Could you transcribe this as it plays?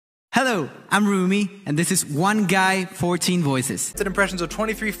Hello, I'm Roomie, and this is One Guy, 14 Voices. Did impressions of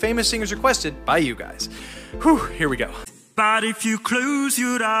 23 famous singers requested by you guys. Whew, here we go. But if you close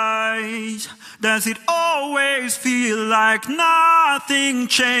your eyes, does it always feel like nothing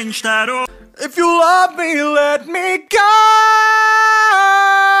changed at all? If you love me, let me go.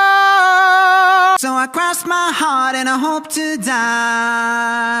 So I cross my heart and I hope to die.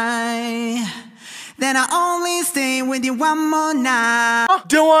 Then I only stay with you one more night.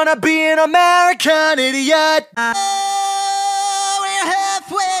 Don't wanna be an American idiot. Oh, we're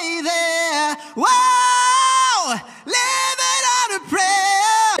halfway there. Whoa, living on a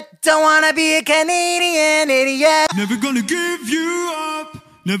prayer. Don't wanna be a Canadian idiot. Never gonna give you up,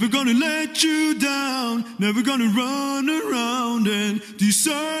 never gonna let you down, never gonna run around and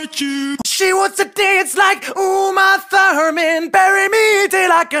desert you. She wants to dance like Uma Thurman. Bury me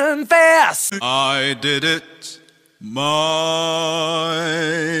till I confess. I did it my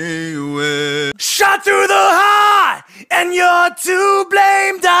way. Shot through the heart, and you're to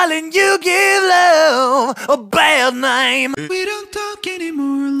blame, darling. You give love a bad name. We don't talk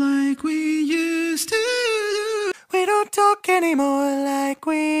anymore like we used to do. We don't talk anymore like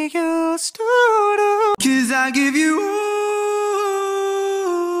we used to do. 'Cause I give you all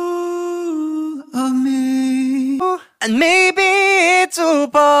of me. And maybe it's all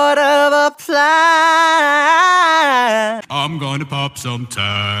part of a plan. I'm gonna pop some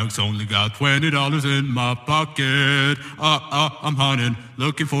tags, only got $20 in my pocket. I'm hunting,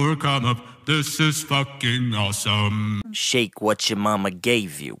 looking for a come up. This is fucking awesome. Shake what your mama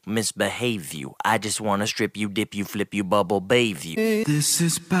gave you, misbehave you. I just wanna strip you, dip you, flip you, bubble bathe you. This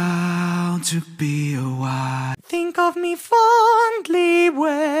is bound to be a while. Think of me fondly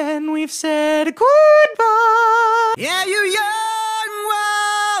when we've said goodbye. Yeah, you young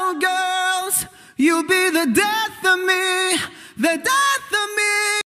wild girls, you'll be the death of me, the death